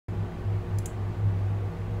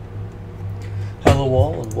Hello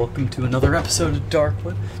all, and welcome to another episode of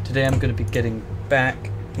Darkwood. Today I'm going to be getting back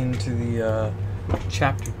into the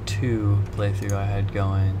Chapter 2 playthrough I had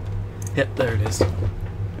going. Yep, there it is.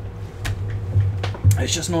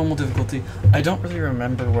 It's just normal difficulty. I don't really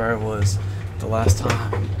remember where I was the last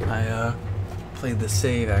time I played the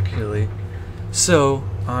save, actually. So,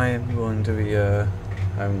 I am going to be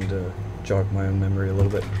having to jog my own memory a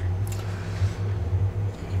little bit.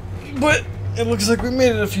 But it looks like we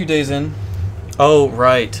made it a few days in. Oh,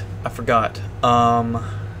 right. I forgot. The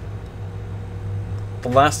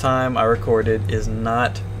last time I recorded is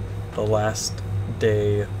not the last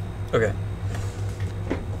day. Okay.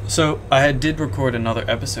 So, I did record another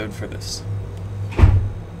episode for this.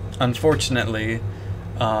 Unfortunately,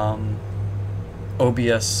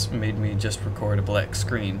 OBS made me just record a black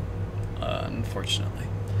screen. Unfortunately.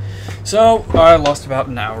 So, I lost about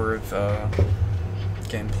an hour of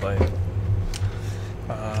gameplay.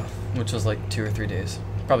 Which was like 2 or 3 days.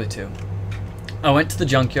 Probably 2. I went to the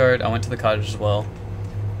junkyard, I went to the cottage as well.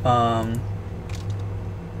 I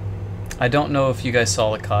don't know if you guys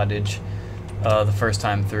saw the cottage the first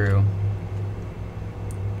time through.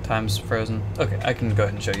 Time's frozen. Okay, I can go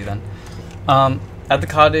ahead and show you then. At the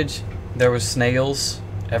cottage, there was snails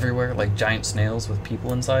everywhere, like giant snails with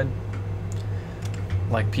people inside.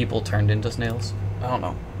 Like people turned into snails. I don't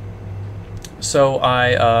know. So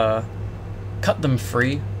I cut them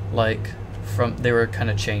free. Like, they were kind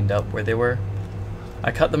of chained up where they were.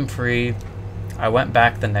 I cut them free. I went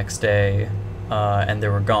back the next day, and they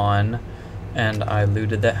were gone. And I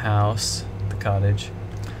looted the house, the cottage.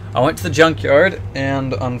 I went to the junkyard,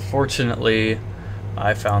 and unfortunately,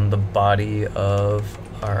 I found the body of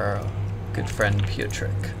our good friend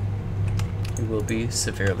Pietrek. He will be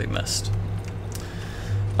severely missed.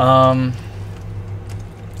 Other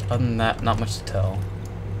than that, not much to tell.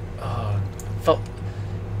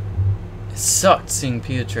 It sucked seeing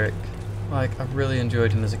Pietrek. Like, I really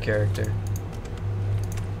enjoyed him as a character.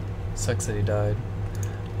 Sucks that he died.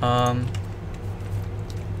 Gotta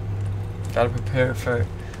prepare for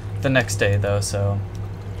the next day though, so.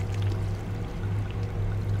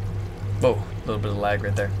 Whoa, a little bit of lag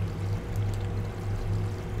right there.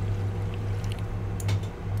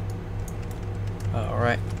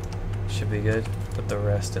 Alright, should be good. Put the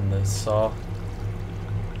rest in the saw.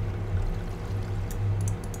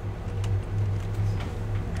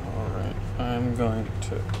 I'm going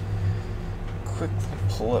to quickly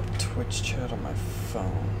pull up Twitch chat on my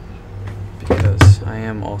phone because I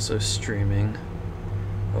am also streaming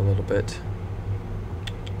a little bit.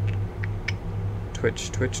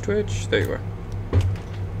 Twitch. There you are.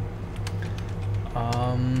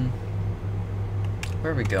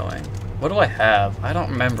 Where are we going? What do I have? I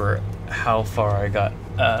don't remember how far I got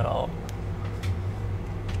at all.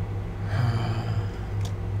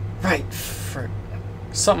 Right.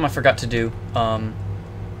 Something I forgot to do.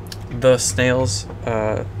 The snails,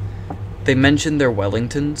 they mentioned their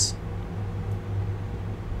Wellingtons.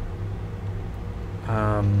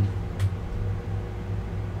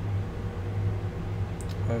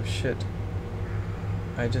 Oh shit.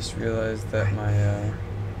 I just realized that my,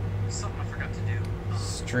 something I forgot to do.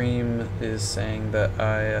 Stream is saying that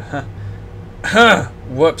I,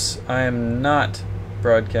 whoops, I am not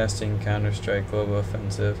broadcasting Counter-Strike Global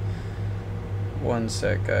Offensive. One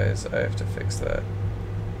sec, guys. I have to fix that.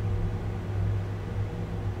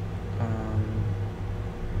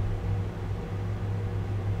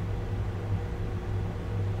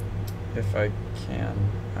 If I can.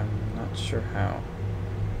 I'm not sure how.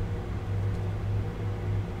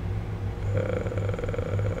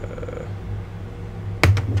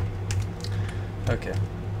 Okay.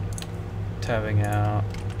 Tabbing out.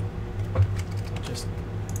 Just...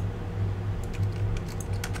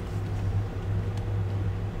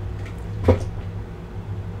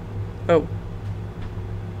 Oh.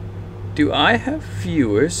 Do I have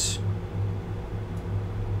viewers?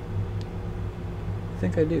 I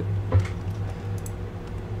think I do.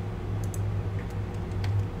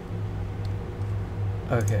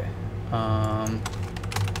 Okay.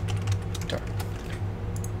 Dark.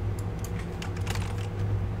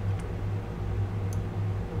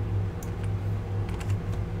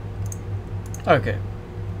 Okay.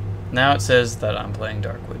 Now it says that I'm playing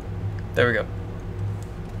Darkwood. There we go.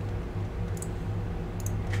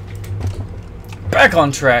 Back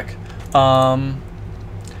on track. The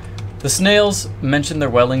snails mentioned their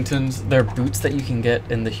Wellingtons. They're boots that you can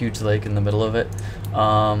get in the huge lake in the middle of it.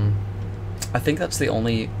 I think that's the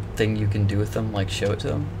only thing you can do with them, like show it to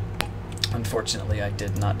them. Unfortunately, I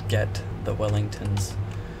did not get the Wellingtons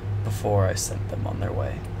before I sent them on their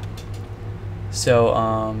way. So,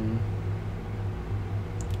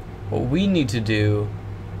 What we need to do...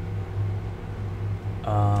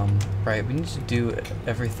 right, we need to do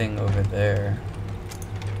everything over there.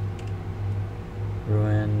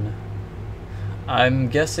 Ruin... I'm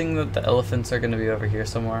guessing that the elephants are going to be over here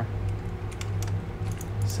somewhere.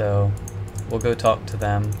 So, we'll go talk to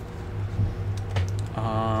them.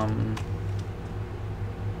 I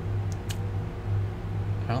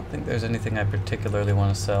don't think there's anything I particularly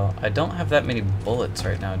want to sell. I don't have that many bullets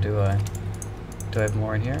right now, do I? Do I have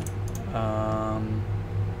more in here?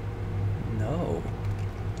 No.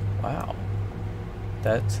 Wow.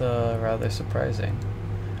 That's rather surprising.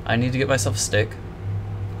 I need to get myself a stick.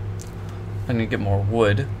 I need to get more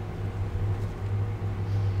wood.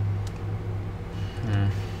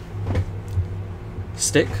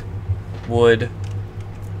 Stick, wood,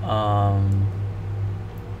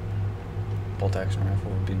 bolt action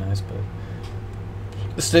rifle would be nice, but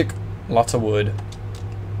the stick, lots of wood,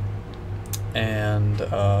 and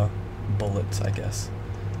bullets, I guess.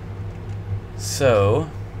 So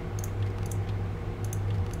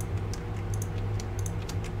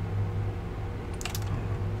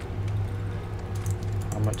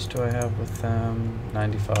how much do I have with them?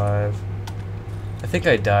 95. I think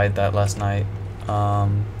I died that last night.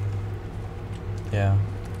 Yeah.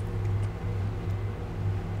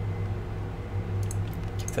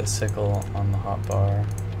 Keep that sickle on the hotbar.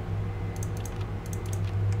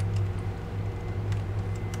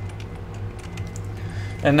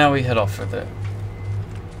 And now we head off for the...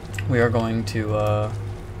 We are going to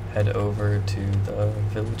head over to the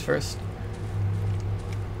village first.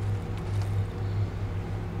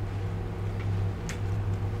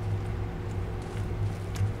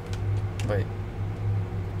 Wait.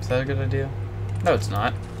 Is that a good idea? No, it's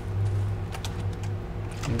not.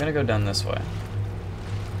 I'm gonna go down this way.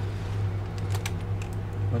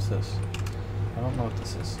 What's this? I don't know what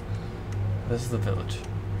this is. This is the village.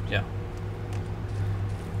 Yeah.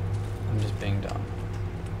 I'm just being dumb.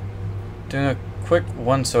 Doing a quick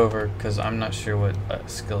once-over, because I'm not sure what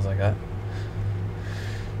skills I got.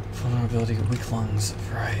 Vulnerability, weak lungs.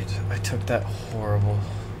 Right. I took that horrible...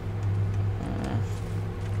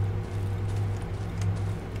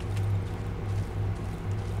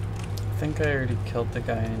 I think I already killed the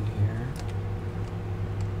guy in here.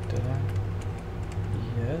 Did I?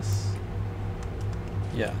 Yes.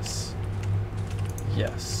 Yes.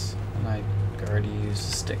 Yes. And I already used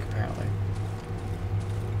a stick, apparently.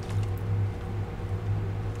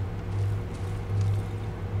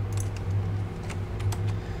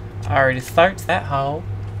 I already searched that hole.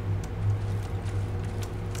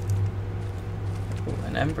 Ooh,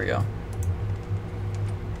 an embryo.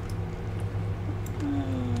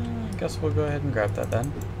 I guess we'll go ahead and grab that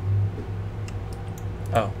then.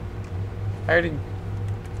 Oh. I already...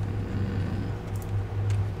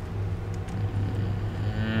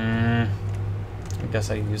 I guess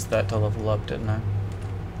I used that to level up, didn't I?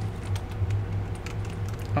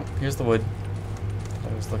 Oh, here's the wood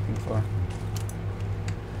that I was looking for.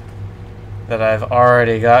 That I've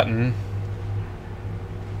already gotten.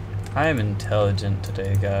 I am intelligent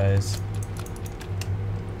today, guys.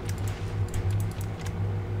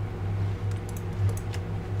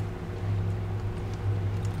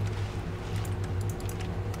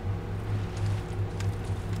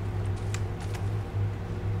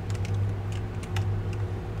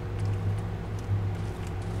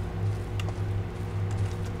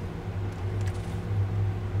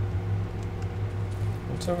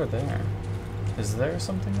 What's over there? Is there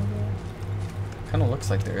something over there? Kind of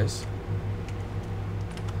looks like there is.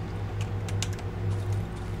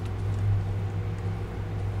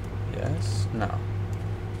 Yes? No.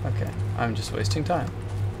 Okay. I'm just wasting time.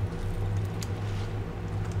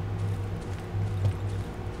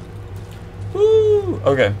 Woo!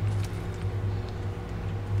 Okay.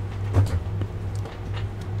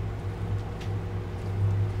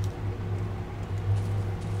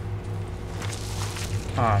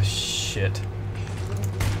 Ah, shit.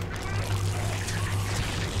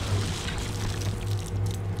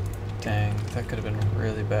 Dang, that could have been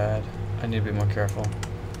really bad. I need to be more careful.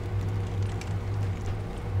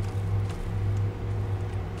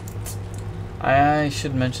 I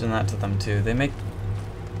should mention that to them too. They make...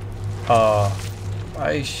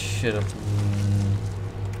 I should have...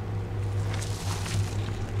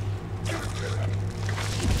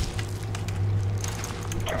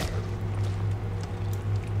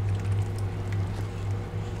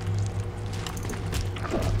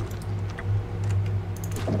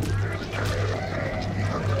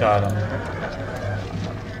 Got him.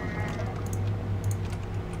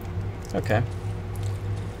 Okay.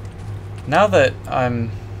 Now that I'm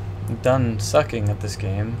done sucking at this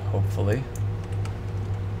game, hopefully,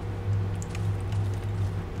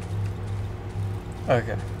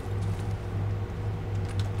 Okay.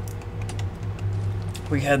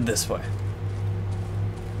 We head this way.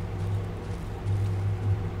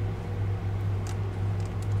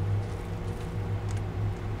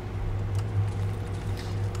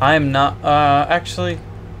 I am not, actually,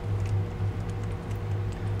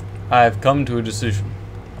 I've come to a decision.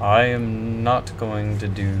 I am not going to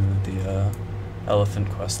do the, elephant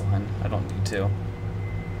quest line. I don't need to.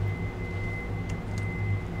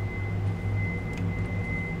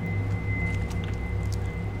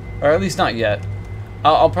 Or at least not yet.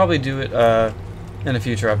 I'll probably do it, in a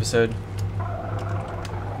future episode.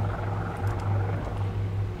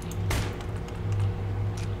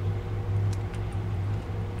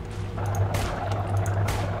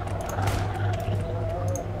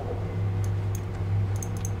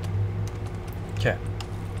 Okay.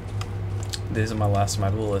 These are my last of my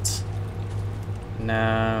bullets.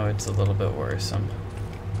 Now it's a little bit worrisome.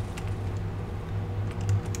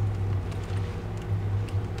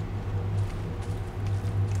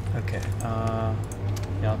 Okay, yeah,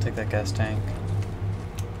 I'll take that gas tank.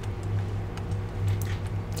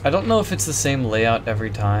 I don't know if it's the same layout every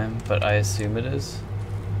time, but I assume it is.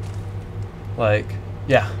 Like,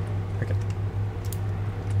 yeah, okay.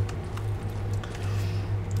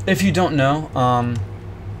 If you don't know,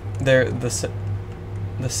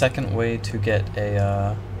 the second way to get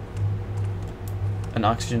a an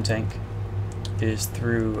oxygen tank is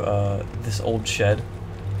through this old shed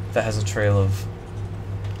that has a trail of.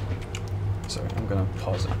 Sorry, I'm gonna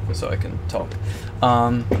pause it so I can talk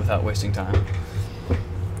without wasting time.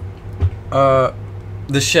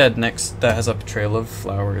 The shed next that has a trail of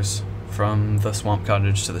flowers from the swamp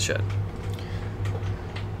cottage to the shed.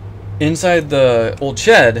 Inside the old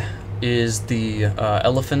shed is the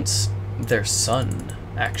elephants, their son,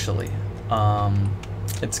 actually.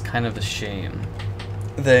 It's kind of a shame.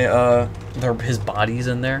 His body's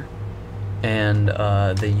in there, and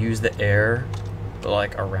they use the air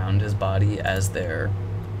like around his body as their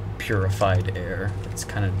purified air. It's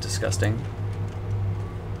kind of disgusting.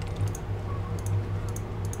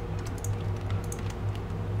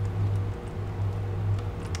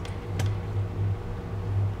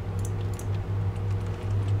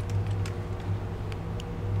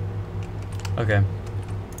 Okay,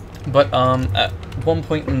 but at one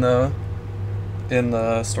point in the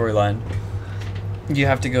storyline, you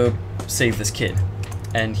have to go save this kid,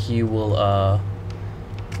 and he will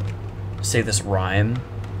say this rhyme.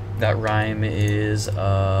 That rhyme is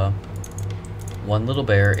one little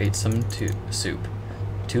bear ate some soup.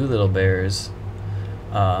 Two little bears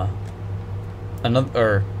one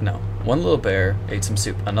little bear ate some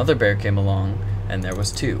soup. Another bear came along, and there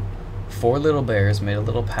was two. Four little bears made a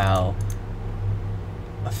little pal.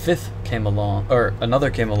 A fifth came along, or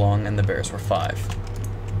another came along, and the bears were five.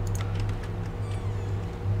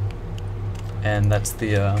 And that's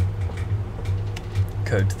the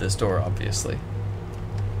code to this door, obviously.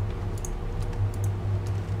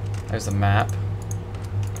 There's a map.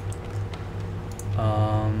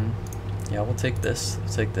 Yeah, we'll take this.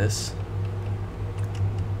 We'll take this.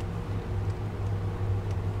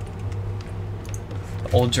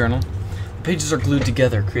 The old journal. The pages are glued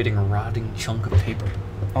together, creating a rotting chunk of paper.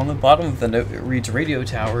 On the bottom of the note, it reads Radio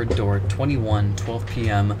Tower, door 21, 12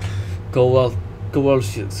 p.m. Kowalczyk.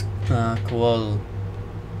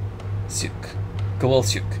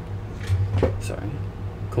 Sorry.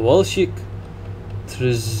 Kowalczyk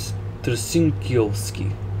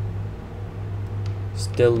Trzinkiowski.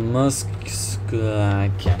 I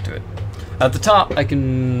can't do it. At the top, I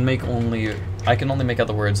can only make out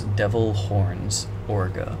the words devil horns,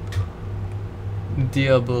 orga.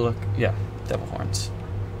 Diabolic, yeah, devil horns.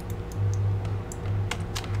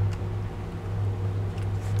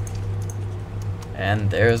 And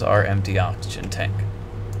there's our empty oxygen tank.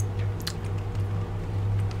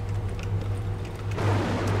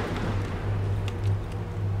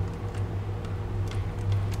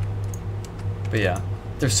 But yeah,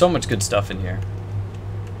 there's so much good stuff in here.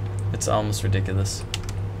 It's almost ridiculous.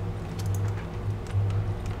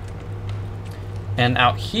 And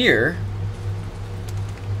out here,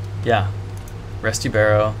 yeah, Rusty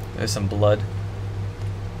Barrow, there's some blood.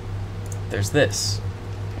 There's this.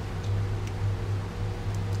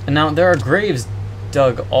 And now there are graves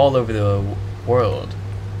dug all over the world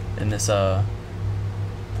in this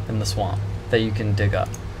in the swamp that you can dig up.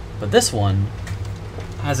 But this one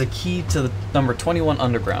has a key to the number 21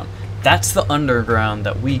 underground. That's the underground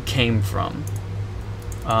that we came from.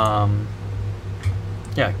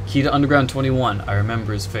 Yeah, key to underground 21. I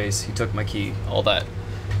remember his face. He took my key. All that.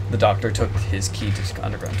 The doctor took his key to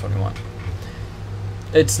underground 21.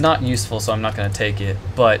 It's not useful, so I'm not going to take it,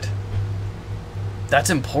 but That's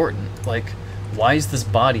important. Like, why is this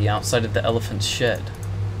body outside of the elephant's shed?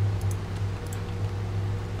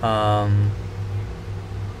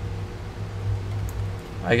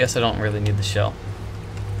 I guess I don't really need the shell.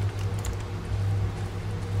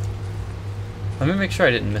 Let me make sure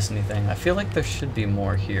I didn't miss anything. I feel like there should be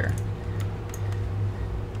more here.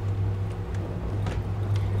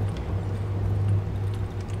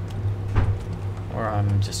 Or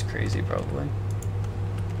I'm just crazy, probably.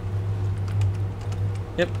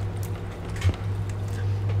 Yep.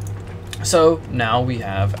 So now we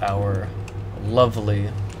have our lovely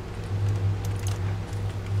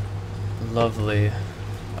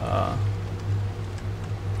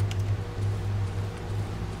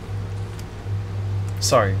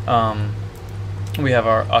we have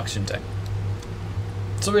our oxygen tank.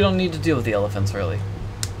 So we don't need to deal with the elephants, really.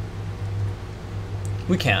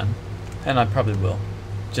 We can, and I probably will,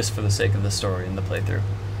 just for the sake of the story and the playthrough.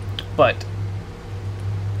 But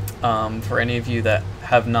for any of you that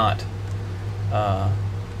have not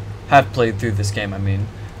have played through this game, I mean,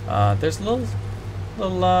 there's a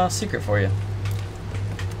little secret for you.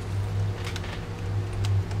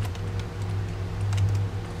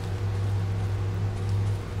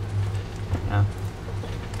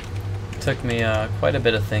 It took me quite a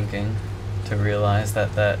bit of thinking to realize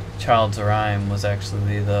that that child's rhyme was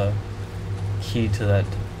actually the key to that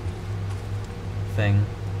thing.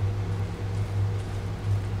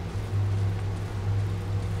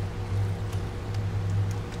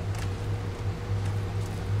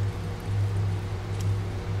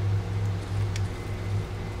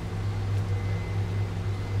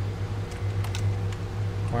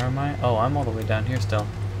 Where am I? Oh, I'm all the way down here still.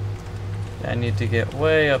 I need to get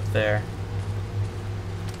way up there.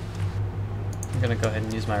 I'm gonna go ahead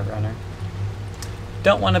and use my runner.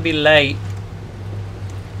 Don't want to be late.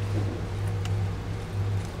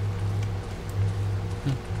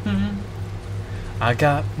 I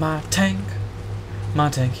got my tank, my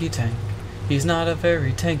tanky tank. He's not a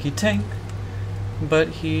very tanky tank, but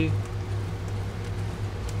he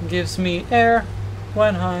gives me air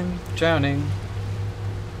when I'm drowning.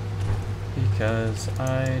 Because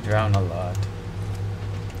I drown a lot.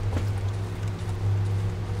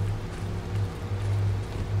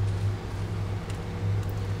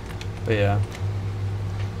 But yeah.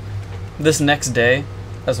 This next day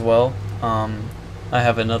as well, I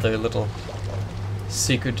have another little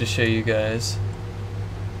secret to show you guys.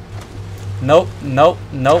 Nope, nope,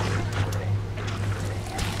 nope.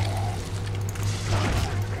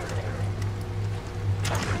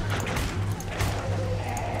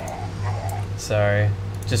 Sorry,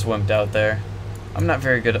 just wimped out there. I'm not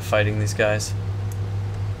very good at fighting these guys.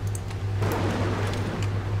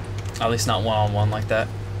 At least not one-on-one like that.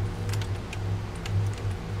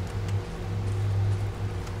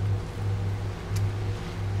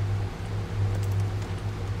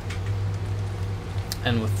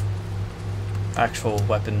 And with actual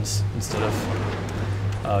weapons instead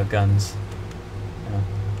of guns.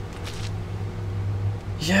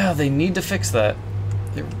 Yeah, they need to fix that.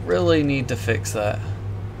 They really need to fix that.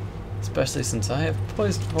 Especially since I have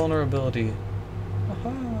poison vulnerability.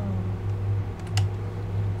 Aha.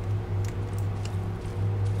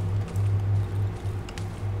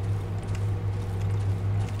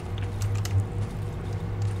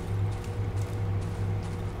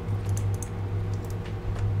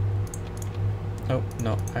 Oh,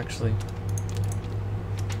 no, actually.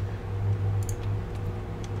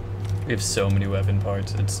 We have so many weapon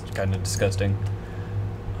parts, it's kind of disgusting.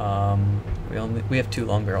 We have 2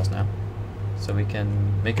 long barrels now, so we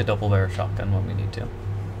can make a double barrel shotgun when we need to.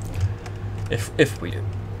 If we do.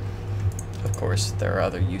 Of course, there are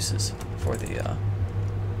other uses for the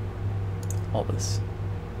all this.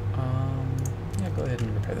 Yeah, go ahead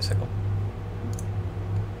and repair the sickle.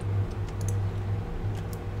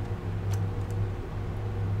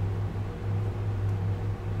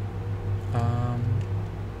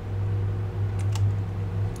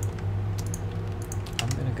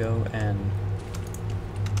 Go and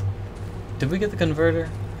did we get the converter?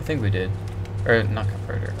 I think we did, or not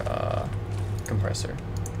converter, compressor.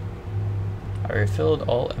 I refilled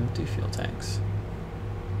all empty fuel tanks.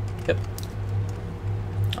 Yep,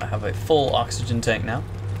 I have a full oxygen tank now.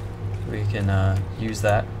 We can use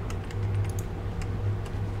that.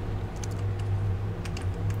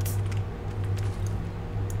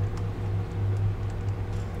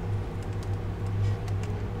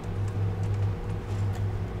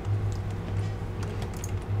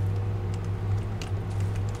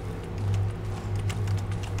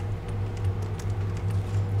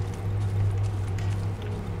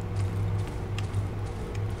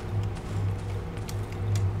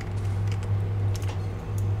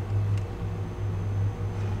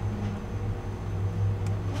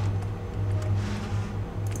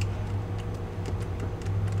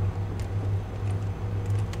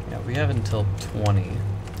 we have until 20,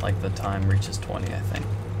 like the time reaches 20, I think,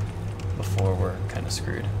 before we're kind of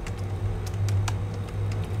screwed.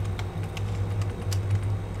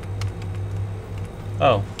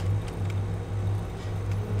 Oh.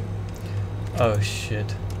 Oh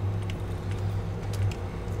shit.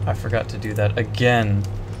 I forgot to do that again.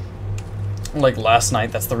 Like last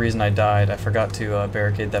night, that's the reason I died. I forgot to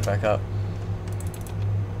barricade that back up.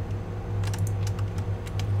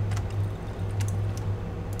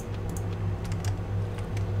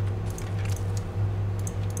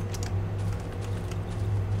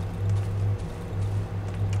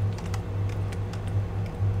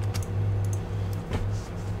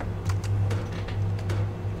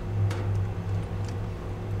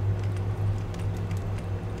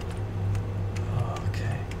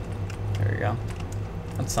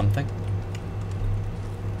 That's something.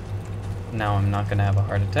 Now I'm not gonna have a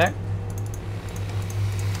heart attack.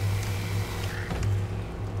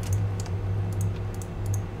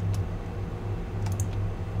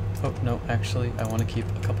 Oh, no, actually, I want to keep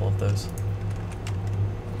a couple of those.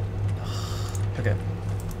 Okay.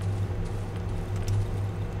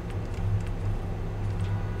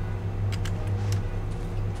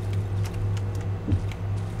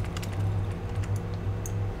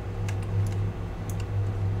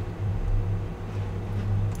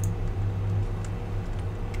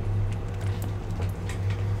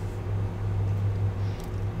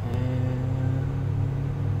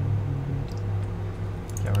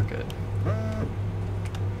 We're good.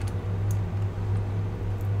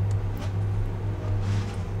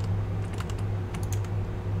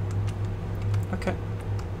 Okay.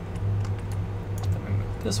 Let me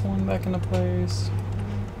move this one back into place.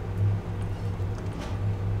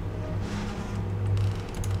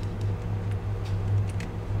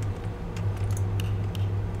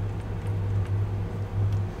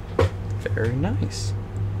 Very nice.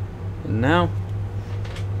 And now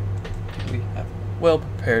we have well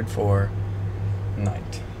prepared for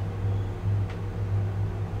night.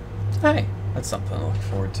 Hey, that's something to look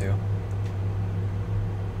forward to.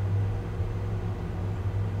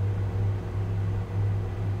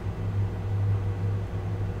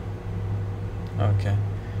 Okay.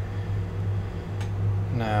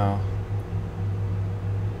 Now,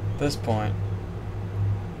 at this point,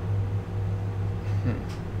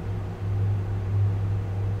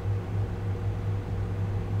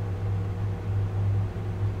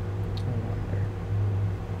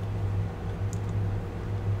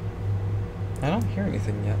 I don't hear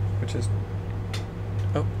anything yet, which is...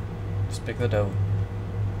 Oh, speak of the devil.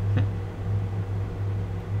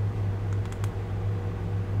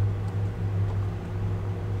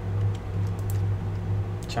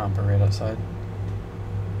 Chomper right outside.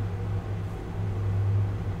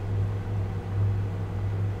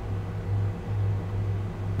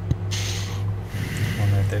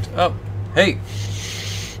 One right there. Oh, hey!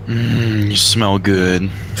 You smell good.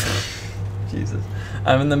 Jesus.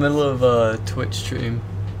 I'm in the middle of a Twitch stream.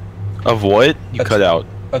 Of what? You cut out.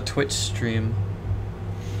 A Twitch stream.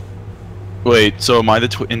 Wait, so am I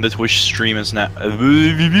in the Twitch stream as now?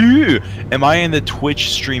 Am I in the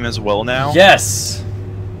Twitch stream as well now? Yes!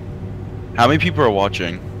 How many people are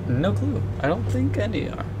watching? No clue. I don't think any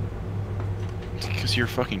are. Because you're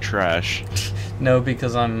fucking trash. No,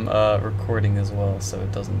 because I'm recording as well, so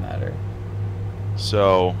it doesn't matter.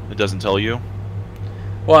 So, it doesn't tell you?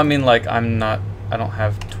 Well, I mean, like, I don't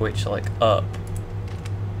have Twitch, like, up.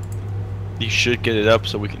 You should get it up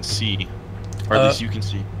so we can see. Or at least you can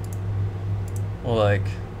see. Well, like,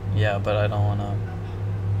 yeah, but I don't wanna...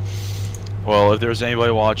 Well, if there's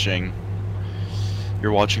anybody watching,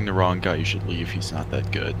 you're watching the wrong guy. You should leave. He's not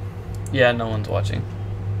that good. Yeah, no one's watching.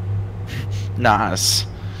 Nice.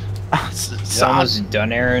 Is it almost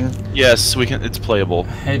done, Aaron? Yes, we can. It's playable.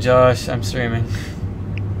 Hey, Josh, I'm streaming.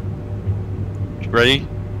 Ready,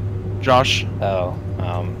 Josh? Oh,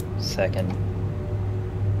 second.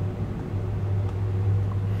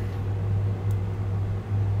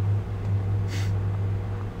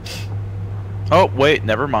 Oh, wait,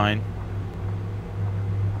 never mind.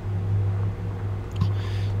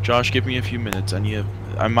 Josh, give me a few minutes.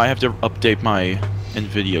 I might have to update my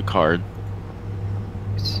NVIDIA card.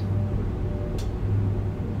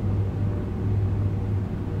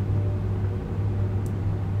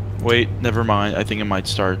 Wait, never mind. I think it might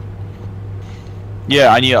start.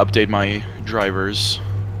 Yeah, I need to update my drivers.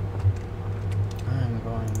 I'm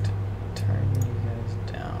going to turn you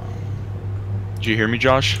guys down. Did you hear me,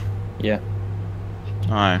 Josh? Yeah.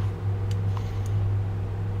 Alright.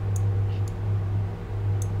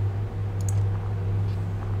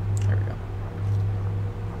 There we go.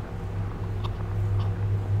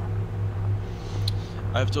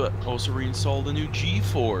 I have to also reinstall the new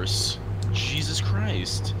GeForce. Jesus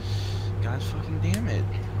Christ. God fucking damn it.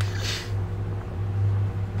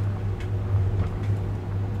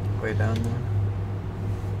 Way down there.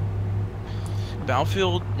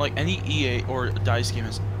 Battlefield, like any EA or DICE game,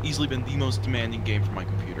 has easily been the most demanding game for my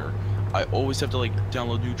computer. I always have to like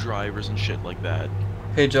download new drivers and shit like that.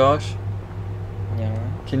 Hey Josh, Yeah.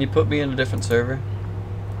 can you put me in a different server?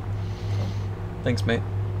 Thanks, mate.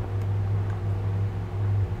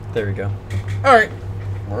 There we go. Alright,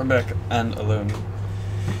 we're back and alone.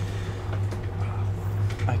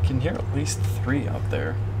 I can hear at least 3 up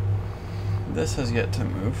there. This has yet to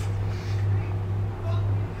move.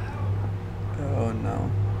 Oh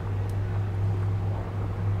no.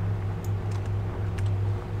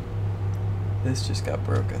 This just got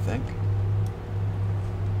broke, I think.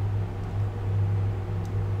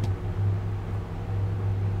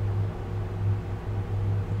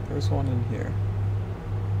 There's one in here.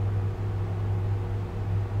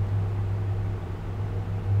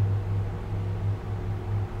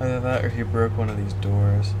 Either that or he broke one of these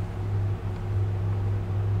doors.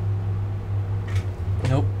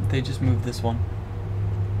 Nope, they just moved this one.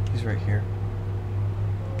 He's right here.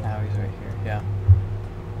 Now he's right here, yeah.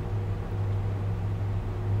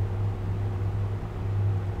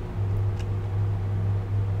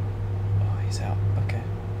 Oh, he's out, okay.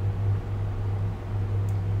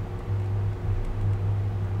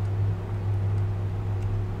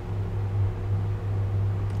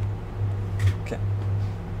 Okay,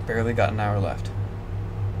 barely got an hour left.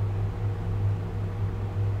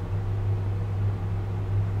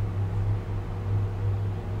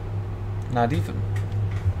 Not even.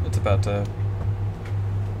 It's about to...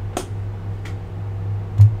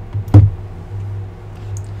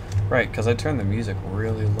 Right, because I turned the music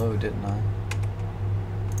really low, didn't I?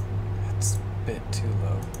 That's a bit too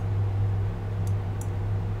low.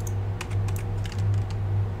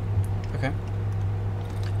 Okay.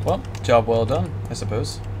 Well, job well done, I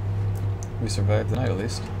suppose. We survived the night at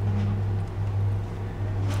least.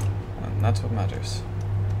 And that's what matters.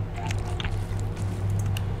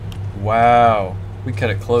 Wow, we cut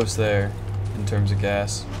it close there in terms of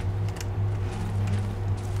gas.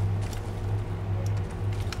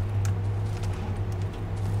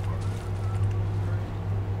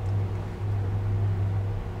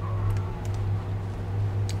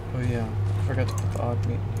 Oh yeah, I forgot to put the odd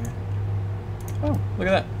meat in here. Oh, look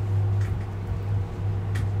at that.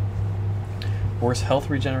 Worse health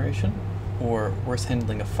regeneration or worse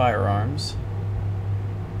handling of firearms.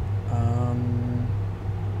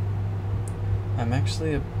 I'm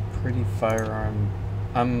actually a pretty firearm...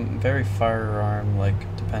 I'm very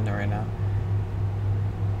firearm-like dependent right now.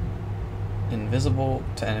 Invisible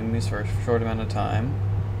to enemies for a short amount of time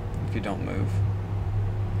if you don't move.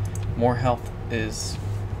 More health is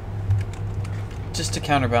just to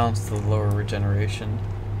counterbalance the lower regeneration.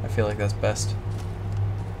 I feel like that's best.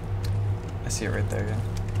 I see it right there, yeah.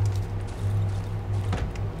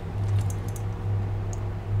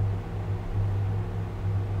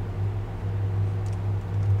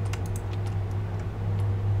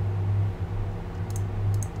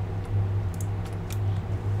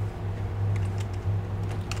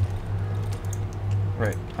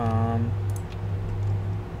 Right, I'll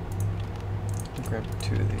grab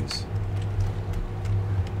 2 of these.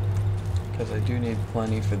 Because I do need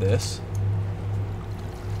plenty for this.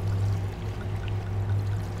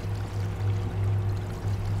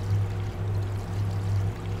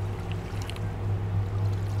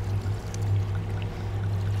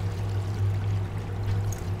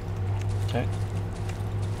 Okay.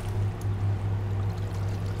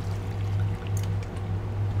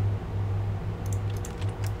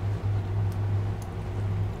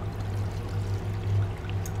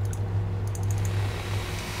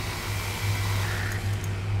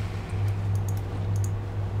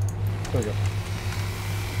 There we go.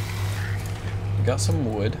 We got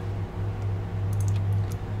some wood.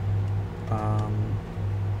 Yeah,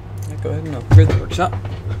 go ahead and upgrade the workshop.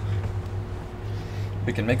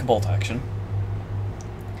 We can make a bolt action.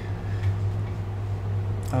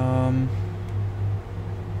 We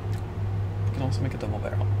can also make a double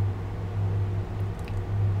barrel.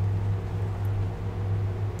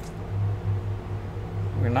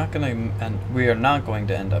 We are not going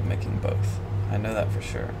to end up making both. I know that for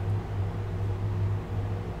sure.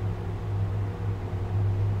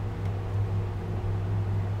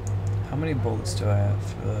 How many bullets do I have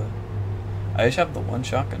for the... I just have the 1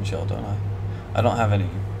 shotgun shell, don't I? I don't have any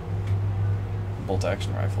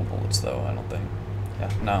bolt-action rifle bullets, though, I don't think.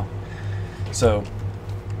 Yeah, no. So,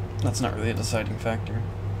 that's not really a deciding factor.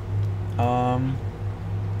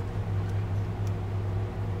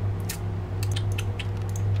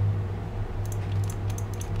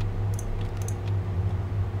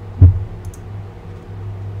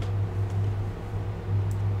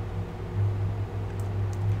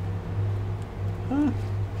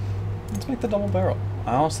 make the double barrel.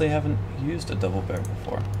 I honestly haven't used a double barrel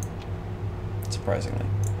before. Surprisingly.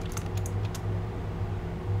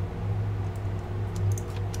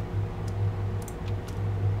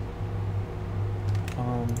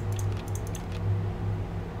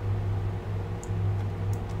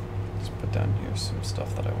 Let's put down here some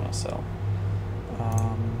stuff that I want to sell.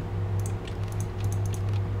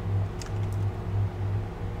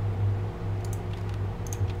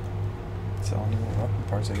 Sell any more weapon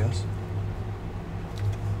parts, I guess.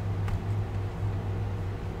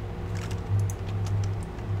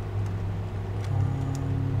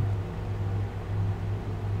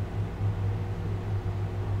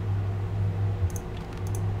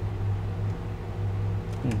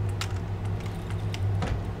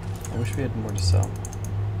 I wish we had more to sell.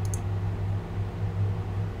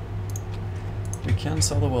 We can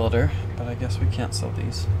sell the welder, but I guess we can't sell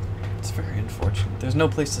these. It's very unfortunate. There's no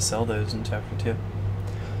place to sell those in Chapter 2.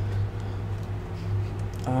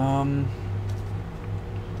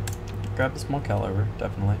 Grab the small caliber,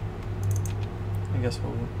 definitely. I guess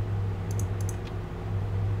we'll...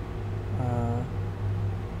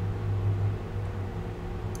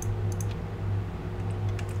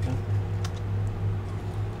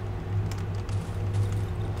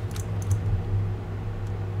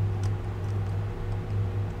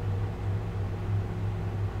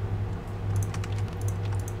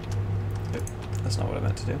 yeah. That's not what I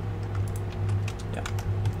meant to do. Yeah.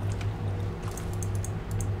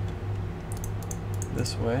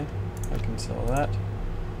 This way, I can sell that,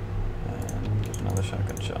 and get another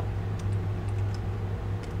shotgun shell.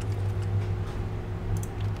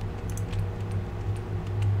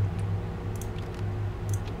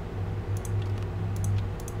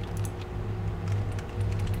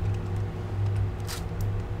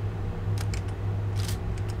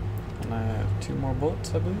 And I have 2 more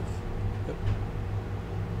bullets, I believe. Yep.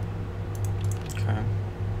 Okay.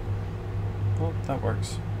 Well, that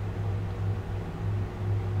works.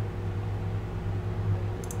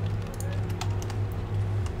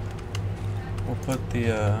 We'll put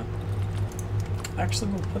the,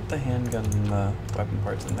 actually we'll put the handgun and the weapon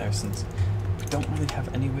parts in there since we don't really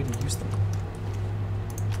have any way to use them.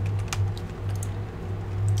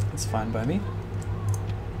 It's fine by me.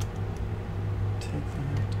 Take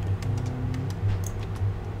that.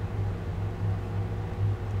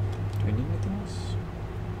 Do we need anything else?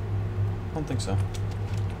 I don't think so.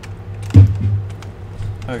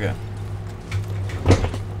 Okay.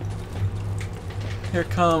 Here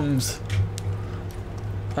comes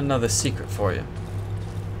another secret for you.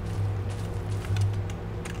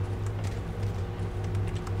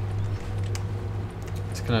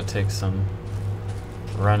 It's gonna take some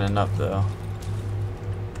running up though.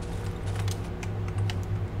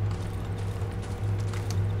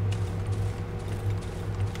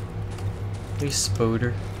 Hey,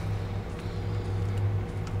 Spoder.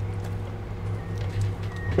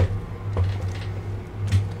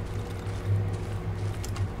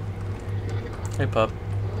 Hey, pup.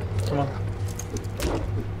 Come on.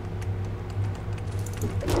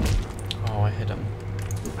 Oh, I hit him.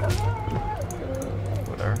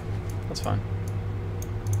 Whatever. That's fine.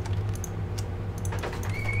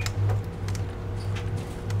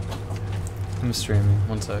 I'm streaming.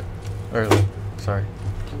 One sec. Early. Sorry.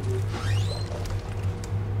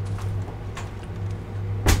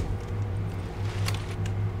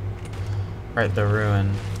 Right, the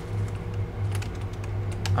ruin.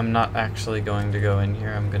 I'm not actually going to go in here,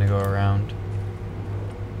 I'm gonna go around.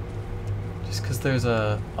 Just because there's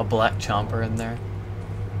a black chomper in there.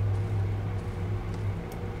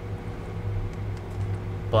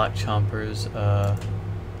 Black chompers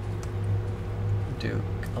do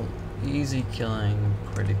easy killing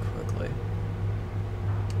pretty quickly.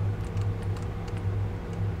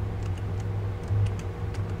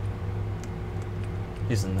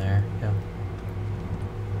 He's in there, yeah.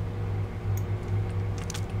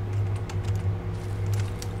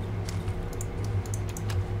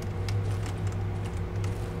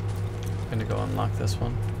 I'm gonna go unlock this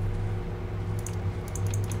one.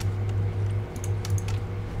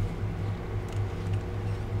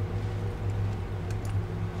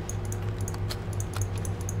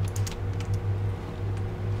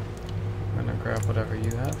 I'm gonna grab whatever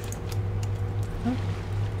you have. Oh,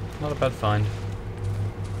 not a bad find.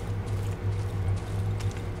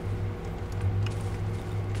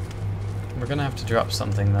 We're gonna have to drop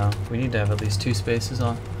something though. We need to have at least 2 spaces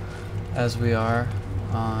on, as we are.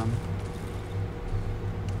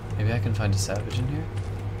 Maybe I can find a savage in here?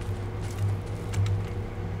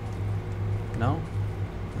 No?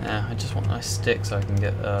 Nah, I just want my stick so I can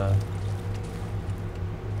get, I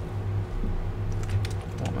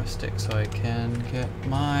want my stick so I can get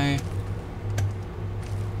my...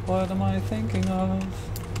 What am I thinking of?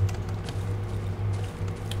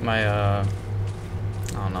 My, I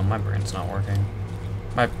don't know, my brain's not working.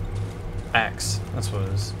 My axe, that's what it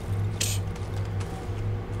is.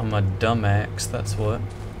 I'm a dumb axe, that's what.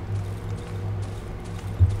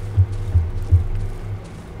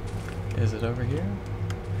 Is it over here?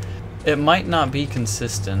 It might not be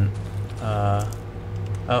consistent.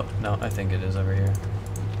 Oh, no, I think it is over here.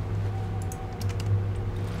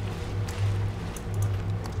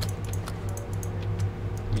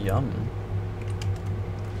 Yum.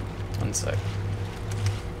 One sec.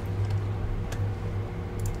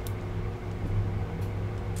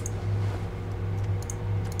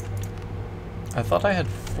 I thought I had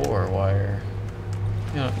 4 wire.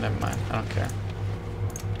 You know, never mind. I don't care.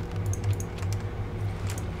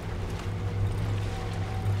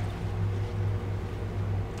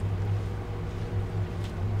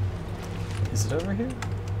 Is it over here?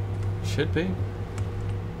 Should be.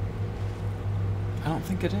 I don't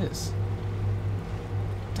think it is.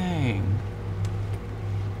 Dang.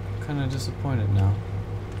 Kinda disappointed now.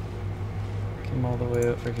 Came all the way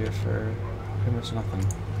over here for pretty much nothing.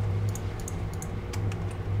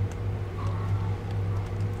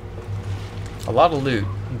 A lot of loot,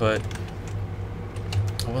 but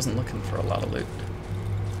I wasn't looking for a lot of loot.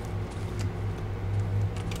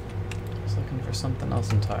 I was looking for something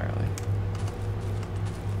else entirely.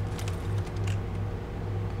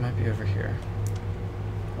 It might be over here.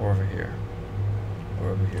 Or over here. Or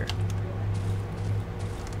over here.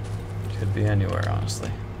 Could be anywhere,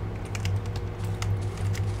 honestly.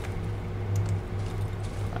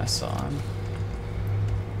 I saw him.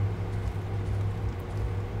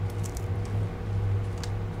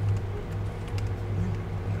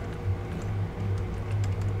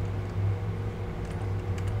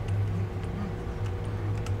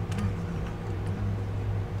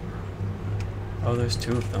 Oh, there's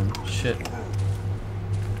 2 of them. Shit.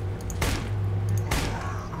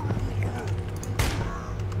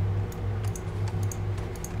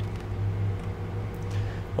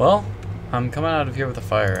 Well, I'm coming out of here with a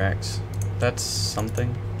fire axe. That's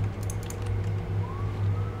something.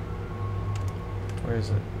 Where is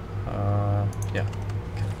it? Yeah.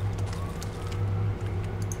 Okay.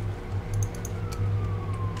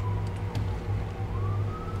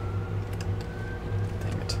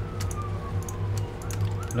 Dang it.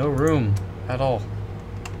 No room at all.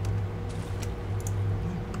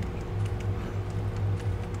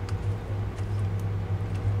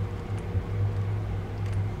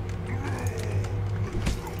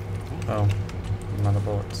 Oh, I'm out of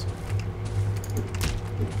bullets.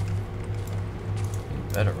 You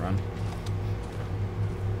better run.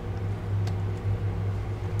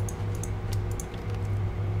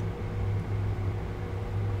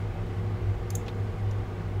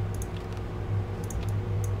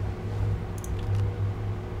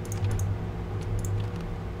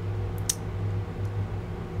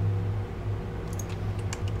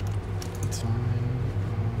 It's fine.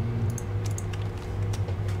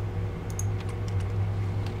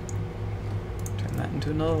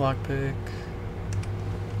 Into another lockpick.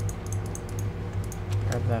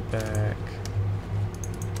 Grab that back.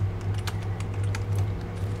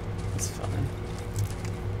 It's fine.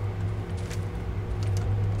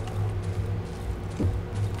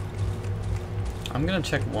 I'm gonna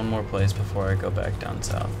check one more place before I go back down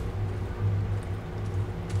south.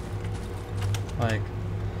 Like,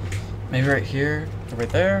 maybe right here, or right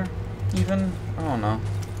there, even? I don't know.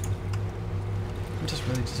 I'm just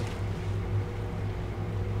really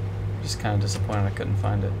just kind of disappointed I couldn't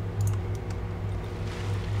find it.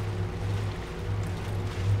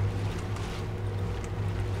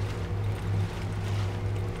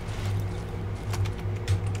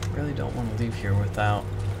 Really don't want to leave here without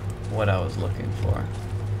what I was looking for.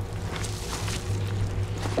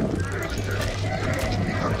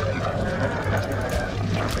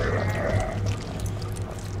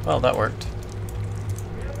 Well, that worked.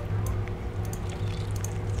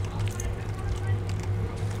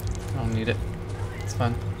 I don't need it. It's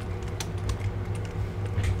fine.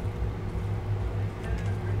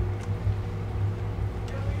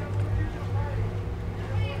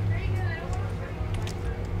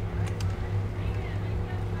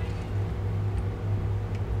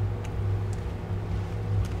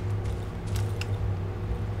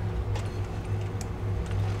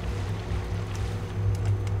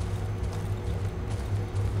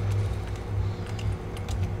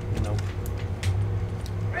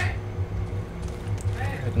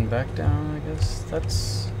 Back down, I guess.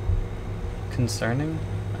 That's concerning.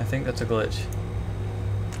 I think that's a glitch.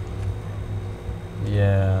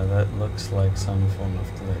 Yeah, that looks like some form of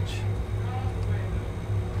glitch.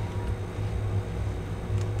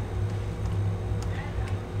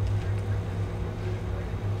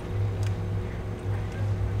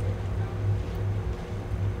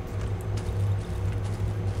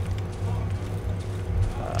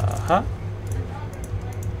 Uh-huh.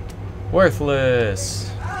 Worthless!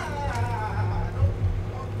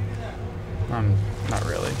 Not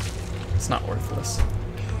really. It's not worthless.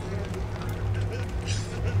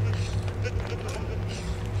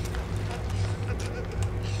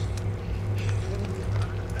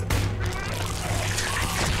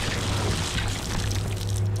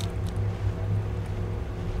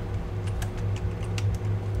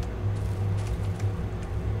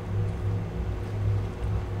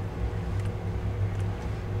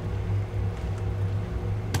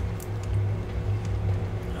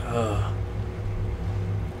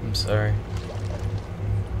 I'm sorry.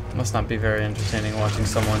 Must not be very entertaining watching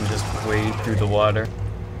someone just wade through the water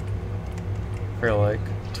for like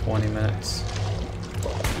 20 minutes.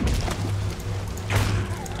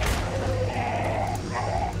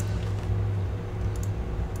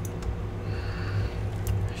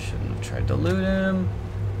 I shouldn't have tried to loot him,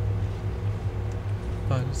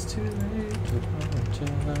 but it's too late to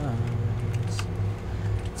apologize.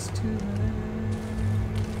 It's too late.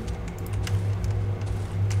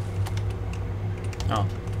 Oh,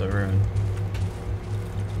 the rune.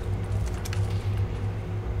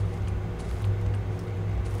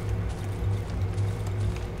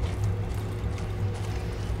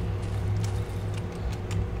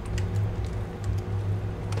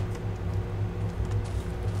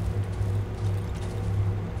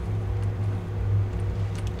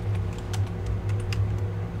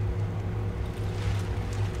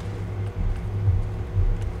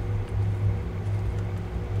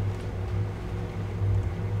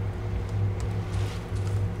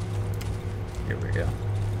 Here we go.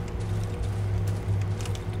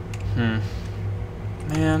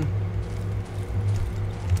 Man.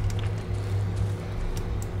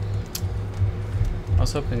 I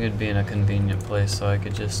was hoping it'd be in a convenient place so I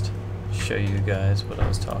could just show you guys what I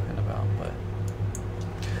was talking about, but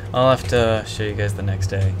I'll have to show you guys the next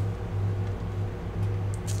day.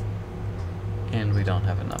 And we don't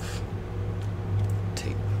have enough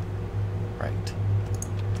tape. Right.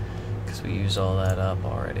 Because we used all that up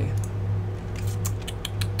already.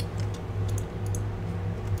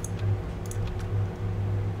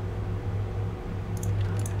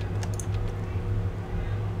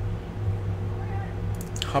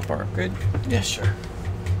 Hotbar, good? Yeah, sure.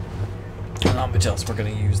 And not much else we're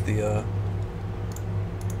gonna use the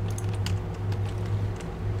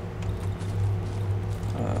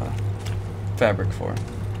fabric for.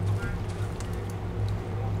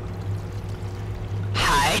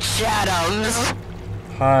 Hi, Shadows.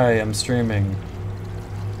 Hi, I'm streaming.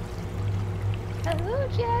 Hello,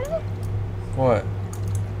 Shadow. What?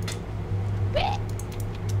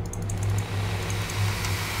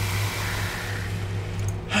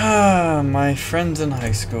 My friends in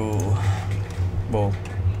high school. Well,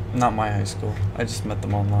 not my high school. I just met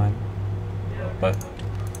them online. But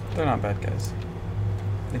they're not bad guys.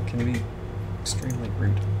 They can be extremely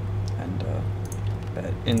rude and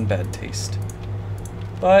in bad taste.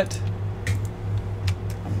 But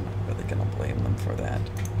I'm not really gonna blame them for that.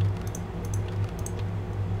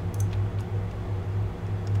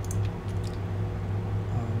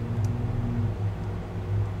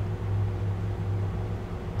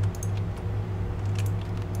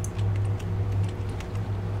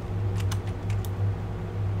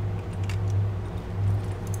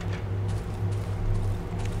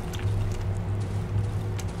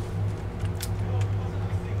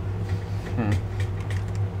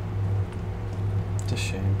 It's a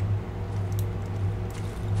shame.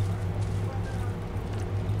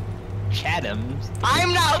 Chatham's.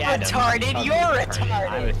 I'm not Chatham. retarded. I'm You're I'm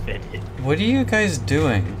retarded. offended. What are you guys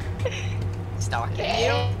doing? Stalking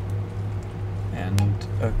you. And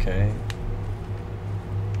okay.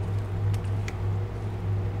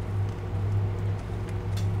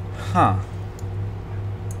 Huh.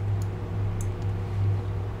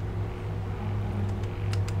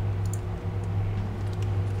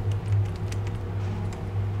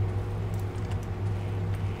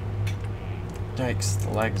 Yikes, the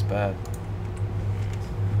lag's bad.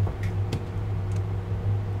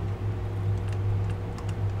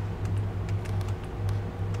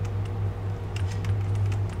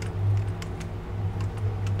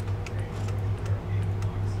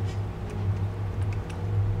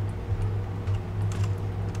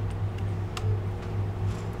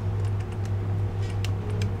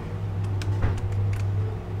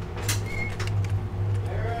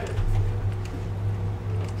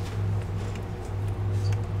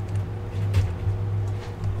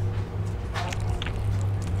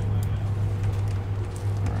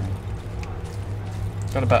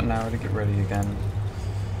 got about an hour to get ready again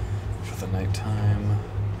for the nighttime.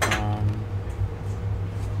 Bear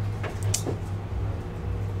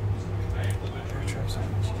traps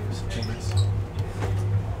aren't much use, I guess.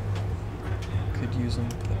 Could use them,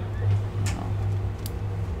 but no.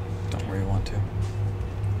 Don't really want to.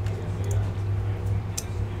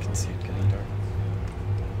 I can see it getting dark.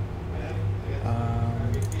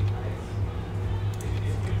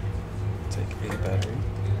 Take a battery.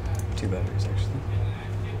 2 batteries, actually.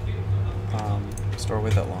 Store away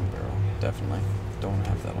that long barrel. Definitely. Don't want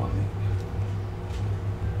to have that on me.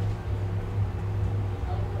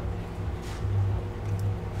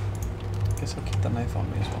 Guess I'll keep the knife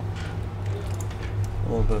on me as well. A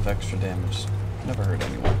little bit of extra damage. Never hurt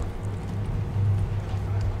anyone.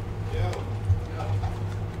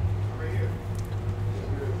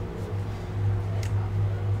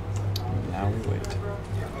 And now we wait.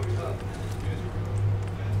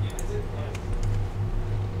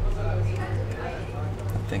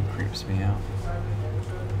 That thing creeps me out.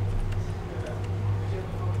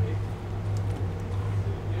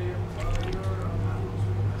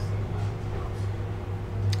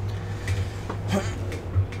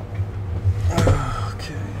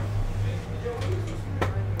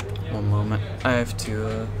 One moment. I have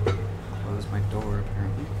to close my door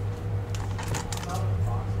apparently.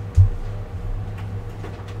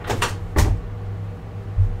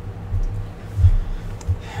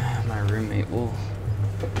 My roommate will.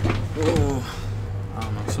 Oh, I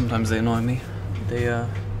don't know. Sometimes they annoy me. They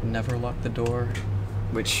never lock the door,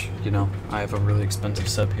 which, you know, I have a really expensive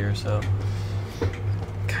setup here, so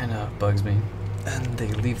kind of bugs me. And they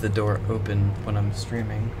leave the door open when I'm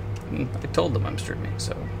streaming. I told them I'm streaming,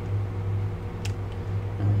 so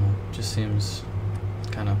I don't know. Just seems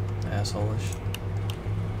kind of asshole-ish.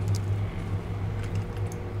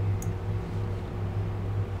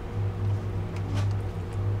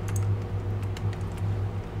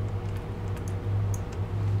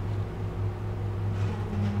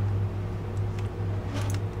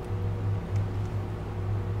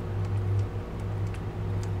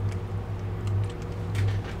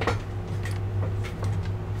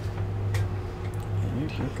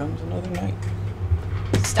 Here comes another night.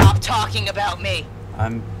 Stop talking about me.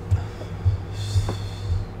 I'm...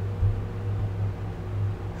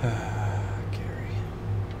 Gary.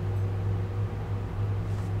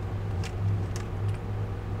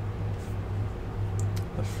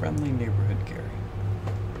 The friendly neighborhood Gary.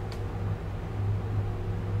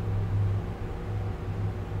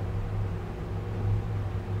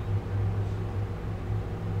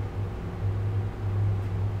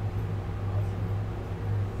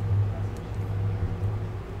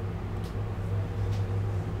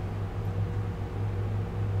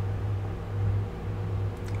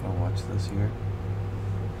 This year.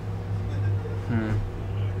 I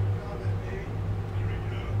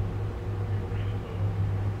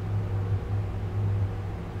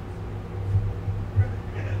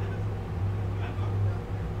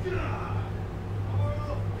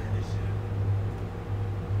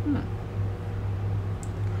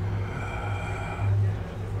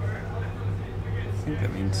think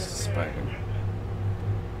that means spider.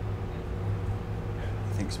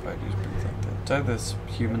 I think spiders breathe like that. It's either this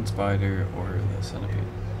human spider or the centipede.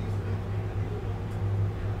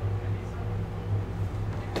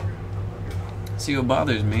 See, what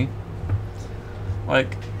bothers me,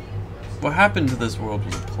 like, what happened to this world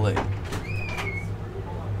was a plague.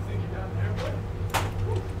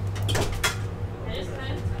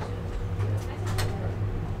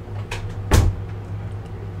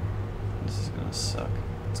 This is gonna suck.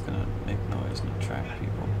 It's gonna make noise and attract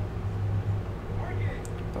people.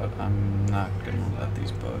 But I'm not gonna let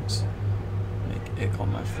these bugs make ick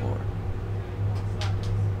on my floor.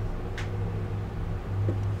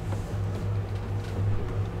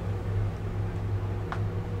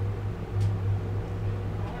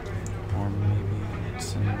 Or maybe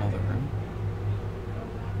it's in another room.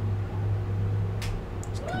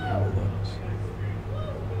 It's kind of how it looks.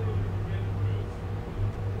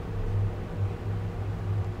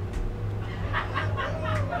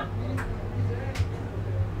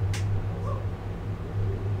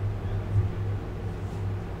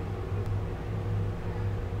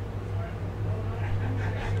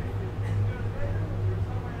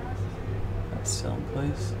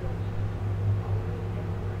 Someplace.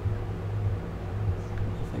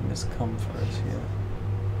 Nothing has come for us yet.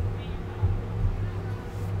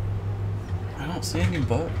 I don't see any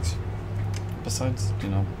bugs. Besides, you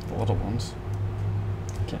know, the little ones.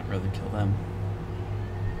 Can't really kill them.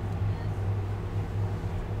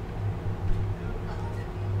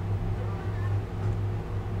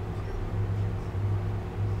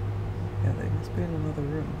 must be in another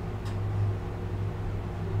room.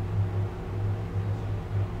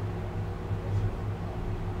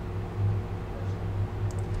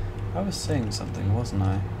 I was saying something, wasn't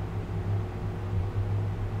I?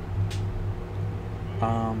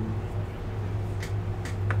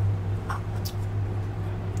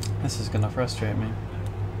 This is gonna frustrate me.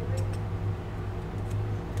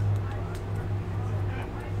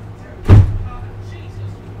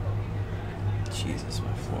 Jesus,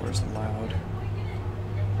 my floor is loud.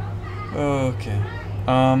 Okay.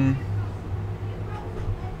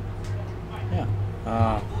 Yeah.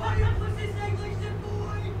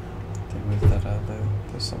 They moved that out though.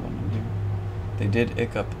 There's someone in here. They did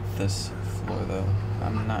ick up this floor though.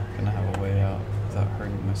 I'm not gonna have a way out without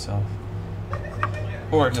hurting myself.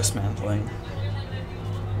 Or dismantling.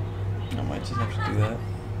 I might just have to do that.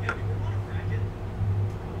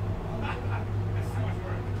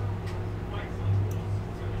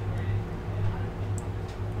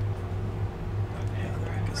 Yeah,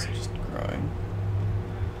 I guess it's just growing.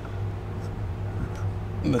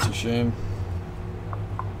 That's a shame.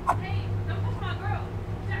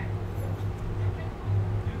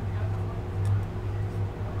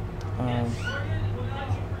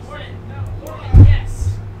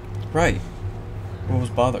 Right. What was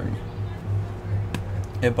bothering me?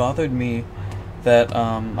 It bothered me that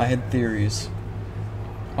I had theories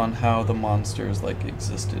on how the monsters like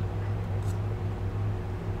existed.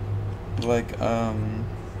 Like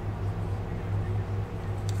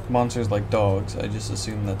monsters like dogs. I just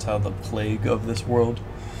assumed that's how the plague of this world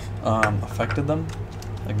affected them,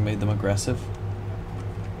 like made them aggressive.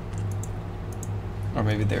 Or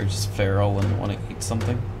maybe they're just feral and want to eat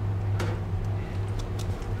something.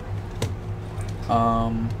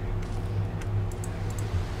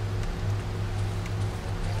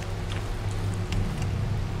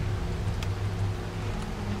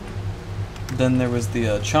 Then there was the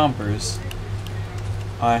chompers.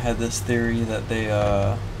 I had this theory that they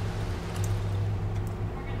that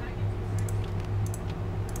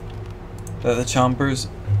the chompers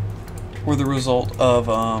were the result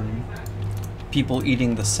of people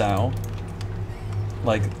eating the sow,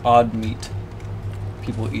 like odd meat.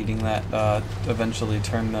 People eating that eventually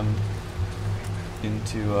turn them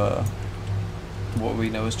into what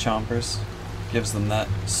we know as chompers. Gives them that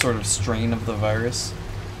sort of strain of the virus.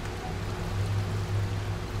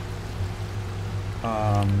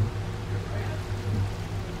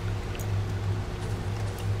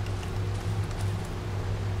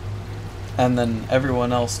 And then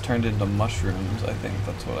everyone else turned into mushrooms, I think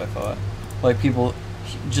that's what I thought. Like people,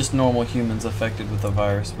 just normal humans affected with the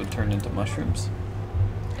virus would turn into mushrooms.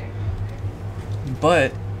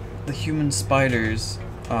 But the human spiders,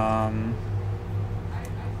 I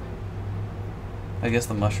guess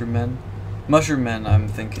the mushroom men. Mushroom men, I'm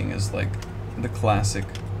thinking, is like the classic.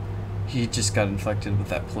 He just got infected with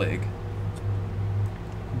that plague.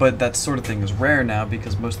 But that sort of thing is rare now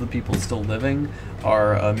because most of the people still living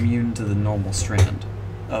are immune to the normal strand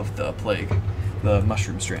of the plague, the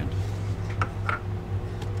mushroom strand.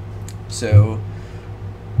 So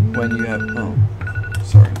when you have, oh,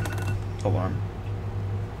 sorry, alarm.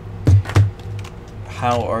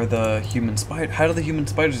 How do the human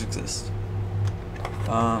spiders exist?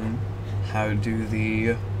 How do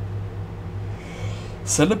the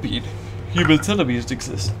human centipedes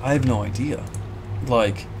exist? I have no idea.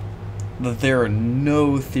 Like, there are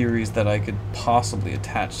no theories that I could possibly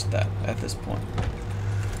attach to that at this point.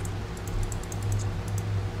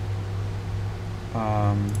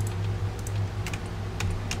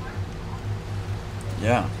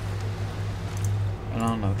 Yeah. I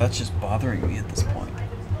don't know, that's just bothering me at this point.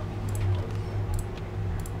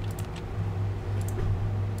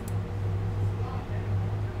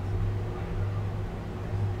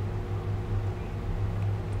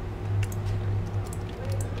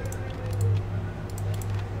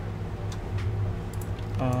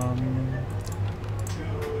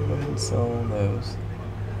 Go ahead and sell those.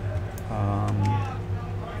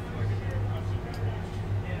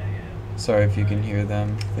 Sorry if you can hear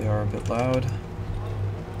them, they are a bit loud.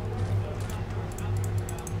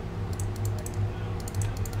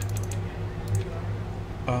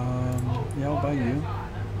 Yeah, I'll buy you.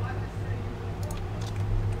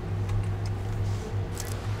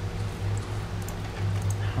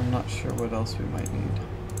 I'm not sure what else we might need.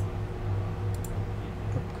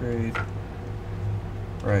 Upgrade.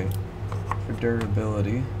 Right. For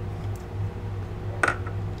durability,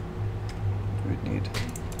 we'd need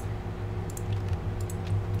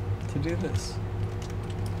to do this.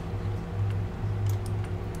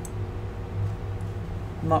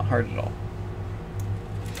 Not hard at all.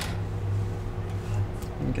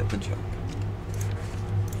 And get the jump.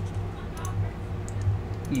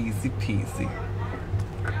 Easy peasy.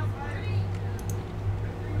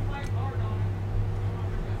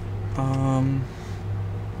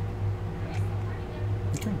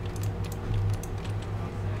 Okay.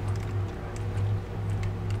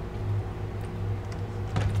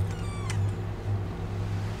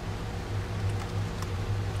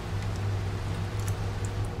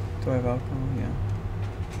 Do I have alcohol? Yeah.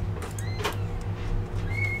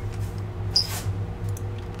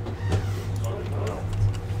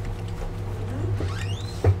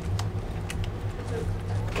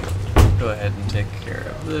 Go ahead and take care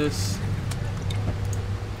of this.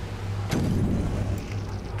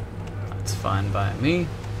 That's fine by me.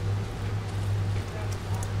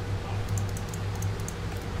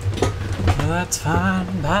 That's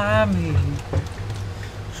fine by me.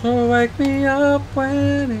 So wake me up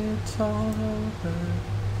when it's all over.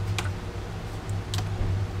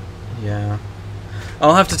 Yeah.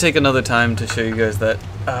 I'll have to take another time to show you guys that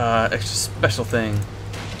extra special thing.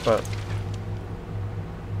 But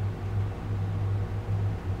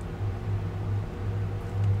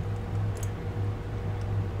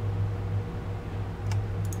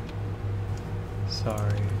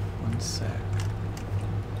sorry, one sec.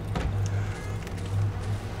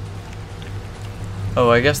 Oh,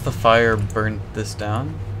 I guess the fire burnt this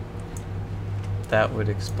down. That would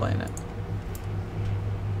explain it.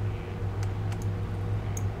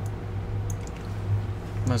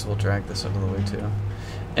 Might as well drag this out of the way too.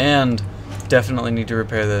 And definitely need to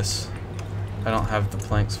repair this. I don't have the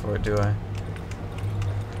planks for it, do I?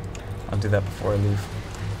 I'll do that before I leave.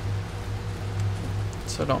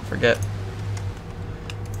 So don't forget.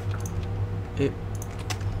 It...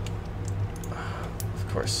 Of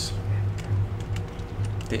course.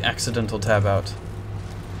 The accidental tab out.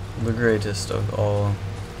 The greatest of all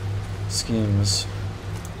schemes.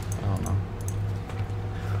 I don't know.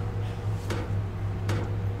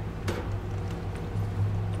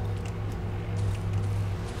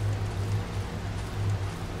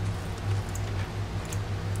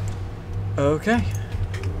 Okay.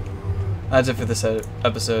 That's it for this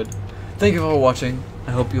episode. Thank you for watching.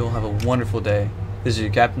 I hope you all have a wonderful day. This is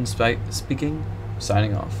your Captain Spike speaking,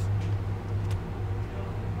 signing off.